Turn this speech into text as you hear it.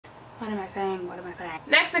What am I saying? What am I saying?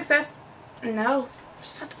 Next success. No.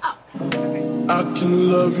 Shut up. I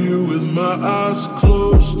can love you with my eyes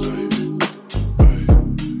closed.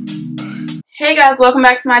 Hey guys, welcome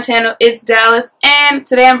back to my channel. It's Dallas, and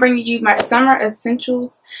today I'm bringing you my summer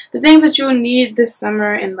essentials. The things that you will need this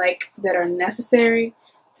summer and that are necessary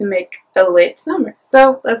to make a lit summer.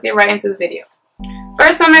 So let's get right into the video.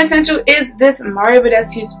 First summer essential is this Mario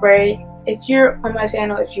Badescu spray. If you're on my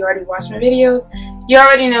channel, if you already watched my videos, you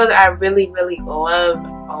already know that I really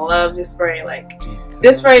love this spray.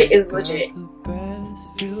 This spray is legit.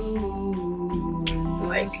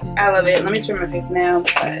 I love it. Let me spray my face now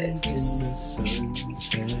because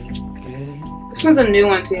this one's a new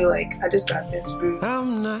one too. I just got this from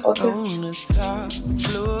Ulta.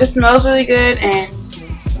 It smells really good and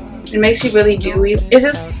it makes you really dewy. It's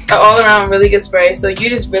just an all-around really good spray. So you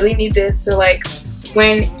just really need this. So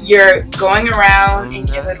when you're going around in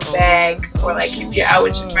your little bag, or if you're out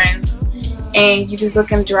with your friends and you just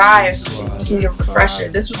looking dry, you just need a refresher.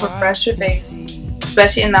 This will refresh your face,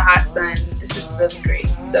 especially in the hot sun. This is really great.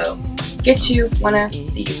 So get you one of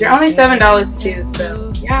these. They're only $7 too,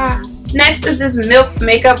 so yeah. Next is this Milk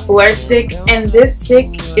Makeup Blur Stick, and this stick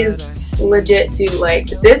is legit too.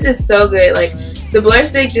 This is so good. The blur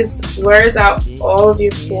stick just blurs out all of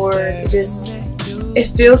your pores. It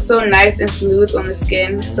feels so nice and smooth on the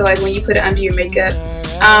skin. So when you put it under your makeup,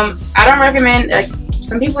 I don't recommend,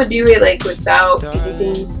 some people do it without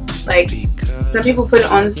anything. Some people put it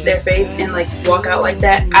on their face and walk out like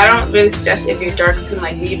that. I don't really suggest it if you're dark skin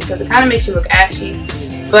like me, because it kind of makes you look ashy.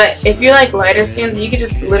 But if you're lighter skinned, you can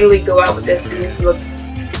just literally go out with this and just look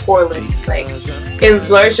poreless. It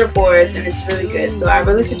blurs your pores and it's really good. So I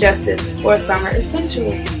really suggest this for summer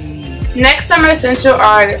essential. Next summer essential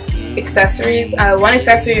are accessories. One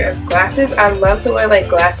accessory is glasses. I love to wear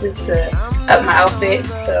glasses to up my outfit.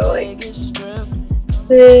 So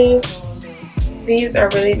these are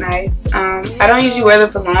really nice. I don't usually wear them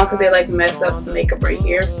for long because they mess up the makeup right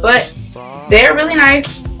here, but they're really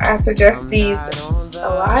nice. I suggest these a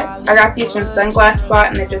lot. I got these from Sunglass Spot,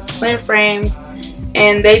 and they're just clear frames,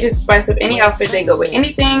 and they just spice up any outfit. They go with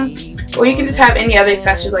anything, or you can just have any other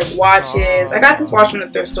accessories like watches. I got this watch from the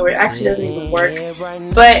thrift store. It actually doesn't even work,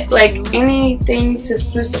 but anything to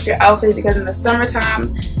spruce up your outfit, because in the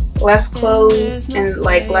summertime, less clothes and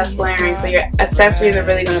less layering, so your accessories are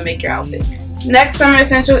really going to make your outfit. Next summer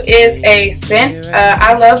essential is a scent.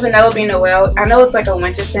 I love Vanilla Bean Noel. I know it's a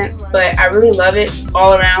winter scent, but I really love it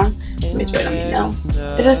all around. Let me spray it on me now.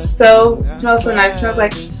 It just smells so nice. It smells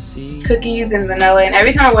like cookies and vanilla, and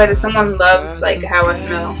every time I wear this, someone loves how I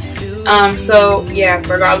smell. So yeah,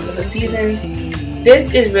 regardless of the season,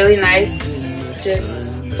 this is really nice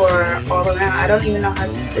just for all around. I don't even know how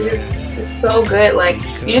to, it's so good.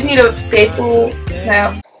 You just need a staple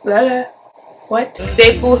smell.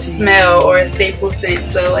 Staple smell or a staple scent.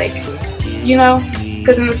 So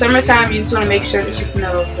because in the summertime you just want to make sure that you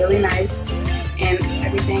smell really nice and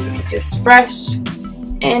everything is just fresh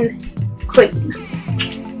and clean.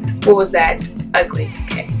 What was that? Ugly.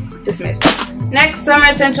 Okay, dismissed. Next summer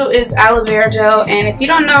essential is aloe vera gel, and if you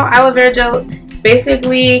don't know, aloe vera gel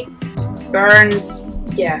basically burns.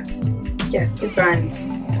 Yeah, yes, it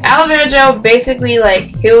burns. Aloe vera gel basically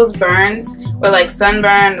heals burns or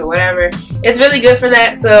sunburn or whatever. It's really good for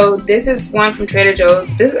that. So this is one from Trader Joe's.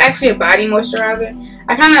 This is actually a body moisturizer.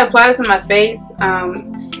 I kind of apply this on my face,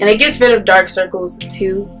 and it gets rid of dark circles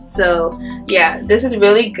too. So yeah, this is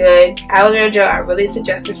really good. Aloe vera gel, I really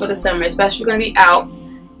suggest it for the summer, especially if you're gonna be out.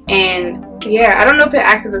 And yeah, I don't know if it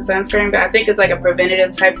acts as a sunscreen, but I think it's a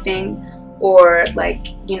preventative type thing, or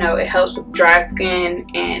it helps with dry skin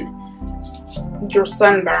and your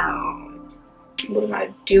sunburn. What am I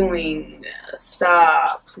doing?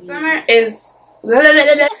 Stop, please. Summer is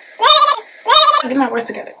get my words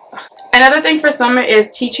together. Another thing for summer is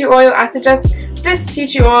tea tree oil. I suggest this tea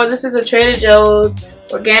tree oil. This is a Trader Joe's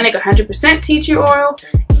organic 100% tea tree oil,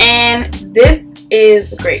 and this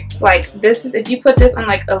is great. This is, if you put this on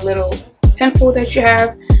a little pimple that you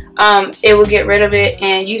have, it will get rid of it,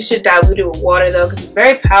 and you should dilute it with water though, because it's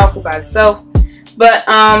very powerful by itself. But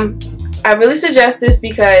I really suggest this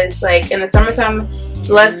because in the summertime,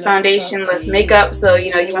 less foundation, less makeup, so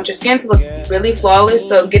you want your skin to look really flawless.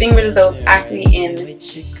 So getting rid of those acne and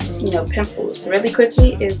pimples really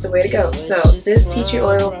quickly is the way to go. So this tea tree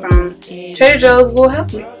oil from Trader Joe's will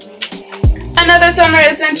help you. Another summer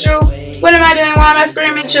essential. What am I doing? Why am I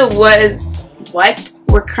screaming? Was what?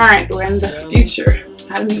 We're current. We're in the future.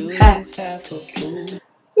 I mean past.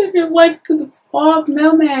 If you're to the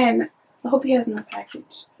mailman, I hope he has no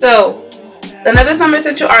package. So another summer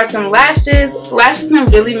essential are some lashes. Lashes can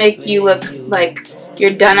really make you look like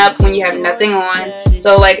you're done up when you have nothing on.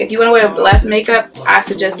 So like if you want to wear less makeup, I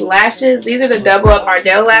suggest lashes. These are the double up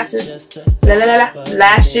Ardell lashes.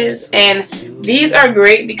 Lashes, and these are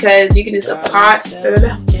great because you can just apply.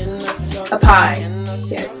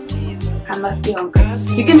 Yes, I must be hungry.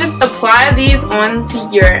 You can just apply these onto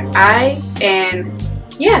your eyes, and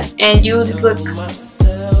yeah, and you'll just look.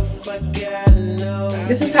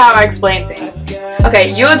 This is how I explain things.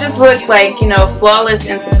 Okay, you'll just look like, you know, flawless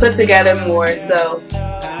and to put together more. So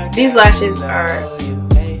these lashes are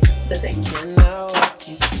the thing.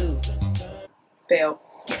 Fail.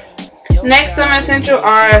 Next summer essential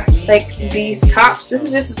are like these tops. This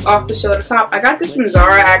is just off the shoulder top. I got this from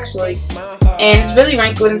Zara actually, and it's really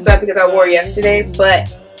wrinkled and stuff because I wore it yesterday.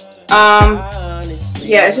 But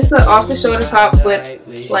yeah, it's just an off the shoulder top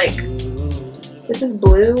with like, this is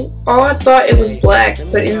blue. Oh, I thought it was black,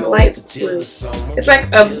 but in the light it's blue. It's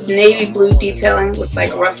like a navy blue detailing with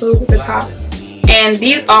like ruffles at the top. And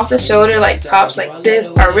these off the shoulder like tops like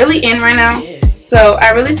this are really in right now. So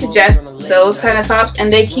I really suggest those kind of tops,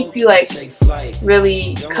 and they keep you like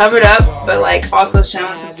really covered up, but like also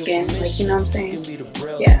showing some skin, like, you know what I'm saying?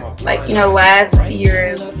 Yeah, like, you know, last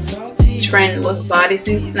year's trend was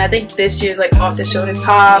bodysuits, and I think this year's like off the shoulder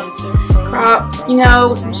tops, crop, you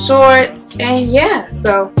know, some shorts, and yeah.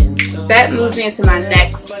 So that moves me into my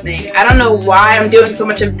next thing. I don't know why I'm doing so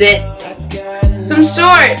much of this. Some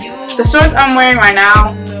shorts. The shorts I'm wearing right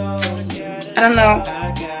now, I don't know.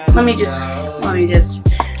 Let me show you.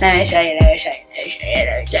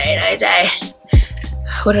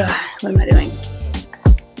 What am I doing?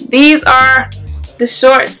 These are the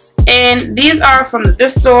shorts, and these are from the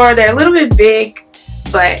thrift store. They're a little bit big,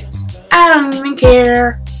 but I don't even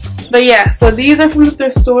care. But yeah, so these are from the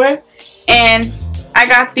thrift store, and I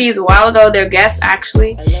got these a while ago. They're Guess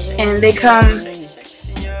actually, and they come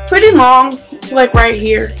pretty long, like right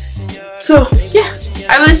here. So yeah,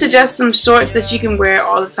 I really suggest some shorts that you can wear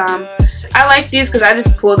all the time. I like these because I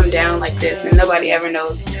just pull them down like this and nobody ever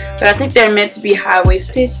knows. But I think they're meant to be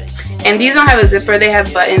high-waisted. And these don't have a zipper. They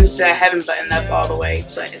have buttons that I haven't buttoned up all the way,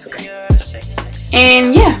 but it's okay.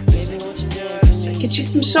 And yeah, get you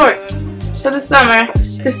some shorts for the summer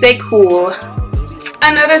to stay cool.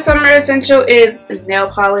 Another summer essential is nail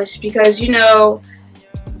polish, because, you know,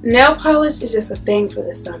 nail polish is just a thing for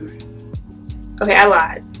the summer. Okay, I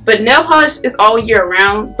lied. But nail polish is all year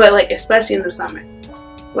round, but like especially in the summer.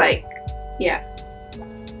 Like, yeah,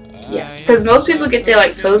 because most people get their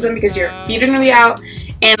like toes in because your feet are gonna be out,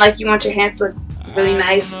 and like you want your hands to look really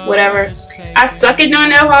nice, whatever. I suck at doing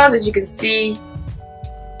nail polish, as you can see.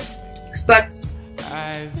 Sucks.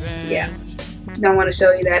 Yeah, don't want to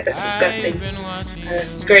show you that. That's disgusting.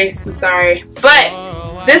 Disgrace. I'm sorry, but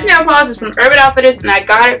this nail polish is from Urban Outfitters, and I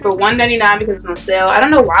got it for $1.99 because it was on sale. I don't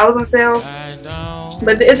know why it was on sale,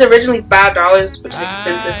 but it's originally $5, which is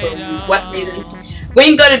expensive for what reason? We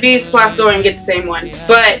can go to the beauty supply store and get the same one,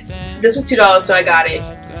 but this was $2, so I got it.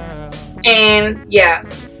 And yeah,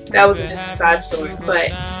 that was just a side story. But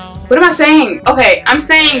what am I saying? Okay, I'm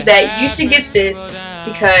saying that you should get this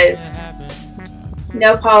because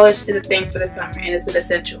nail polish is a thing for the summer, and it's an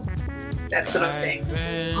essential. That's what I'm saying.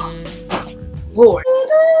 Oh, Lord.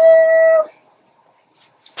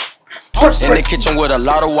 In the kitchen with a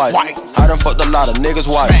lot of white. I done fucked a lot of niggas'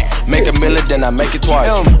 wife. Make a million, then I make it twice.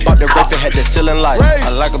 Bought the ref, it had the ceiling light. I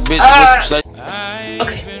like a bitch with some.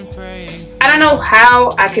 Okay. I don't know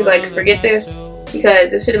how I could like forget this,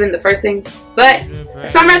 because this should have been the first thing. But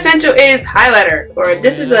summer essential is highlighter, or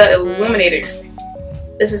this is a illuminator.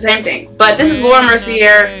 It's the same thing, but this is Laura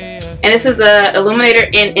Mercier, and this is a illuminator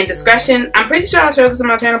in Indiscretion. I'm pretty sure I showed this on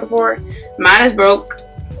my channel before. Mine is broke,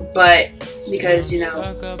 but because, you know,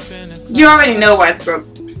 you already know why it's broke.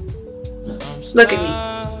 Look at me.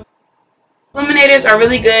 Illuminators are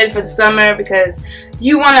really good for the summer because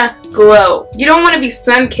you want to glow. You don't want to be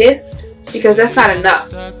sun-kissed because that's not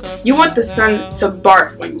enough. You want the sun to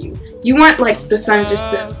barf on you. You want like the sun just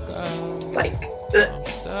to like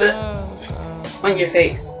on your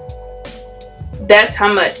face. That's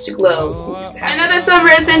how much glow needs to have. Another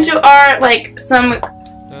summer essential are like some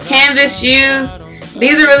canvas shoes.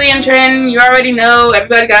 These are really in trend. You already know.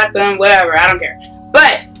 Everybody got them. Whatever. I don't care.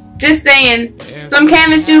 But just saying, some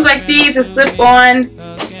canvas shoes like these, a slip-on,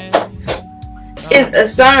 is a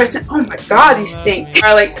summer. Oh my God, these stink.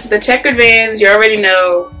 Are like the checkered Vans. You already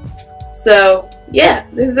know. So yeah,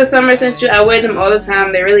 this is a summer essential. I wear them all the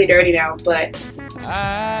time. They're really dirty now, but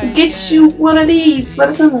get you one of these for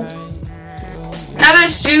the summer. Another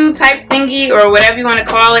shoe type thingy, or whatever you want to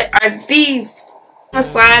call it, are these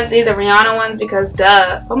slides. These are Rihanna ones because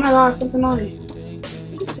duh. Oh my God, something on it.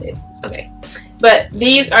 Okay, but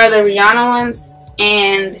these are the Rihanna ones,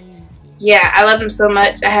 and yeah, I love them so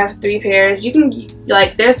much. I have 3 pairs. You can,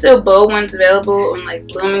 like, there's still bow ones available on, like,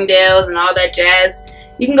 Bloomingdale's and all that jazz.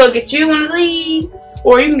 You can go get you one of these,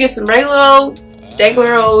 or you can get some regular old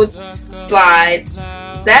slides.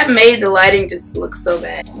 That made the lighting just look so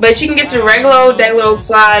bad. But you can get some regular old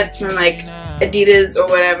slides from, like, Adidas or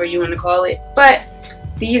whatever you want to call it. But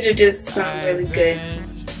these are just some really good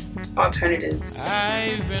alternatives.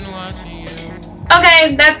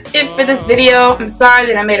 Okay, that's it for this video. I'm sorry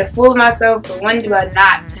that I made a fool of myself, but when do I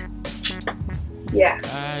not? Yeah.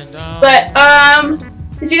 But,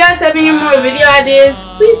 if you guys have any more video ideas,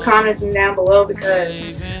 please comment them down below because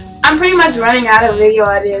I'm pretty much running out of video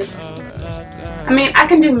ideas. I mean, I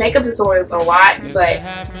can do makeup tutorials a lot, but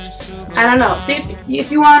I don't know. See,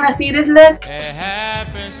 if you want to see this look,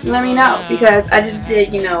 let me know because I just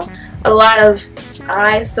did, you know, a lot of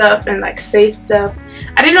eye stuff and like face stuff.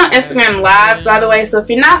 I did it on Instagram Live, by the way, so if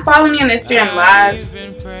you're not following me on Instagram Live,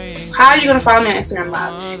 how are you going to follow me on Instagram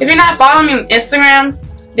Live? If you're not following me on Instagram,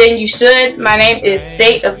 then you should. My name is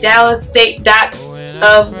StateofDallas,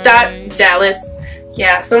 State.of.Dallas.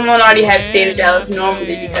 Yeah, someone already had StateofDallas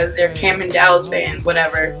normally because they're a Cameron Dallas fan,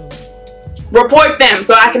 whatever. Report them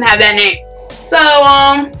so I can have that name. So,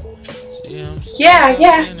 yeah.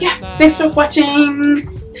 Thanks for watching.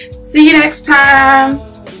 See you next time.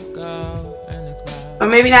 Or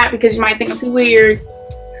maybe not because you might think I'm too weird.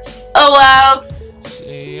 Oh well.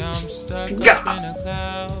 Go.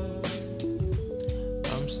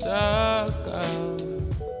 I'm stuck up.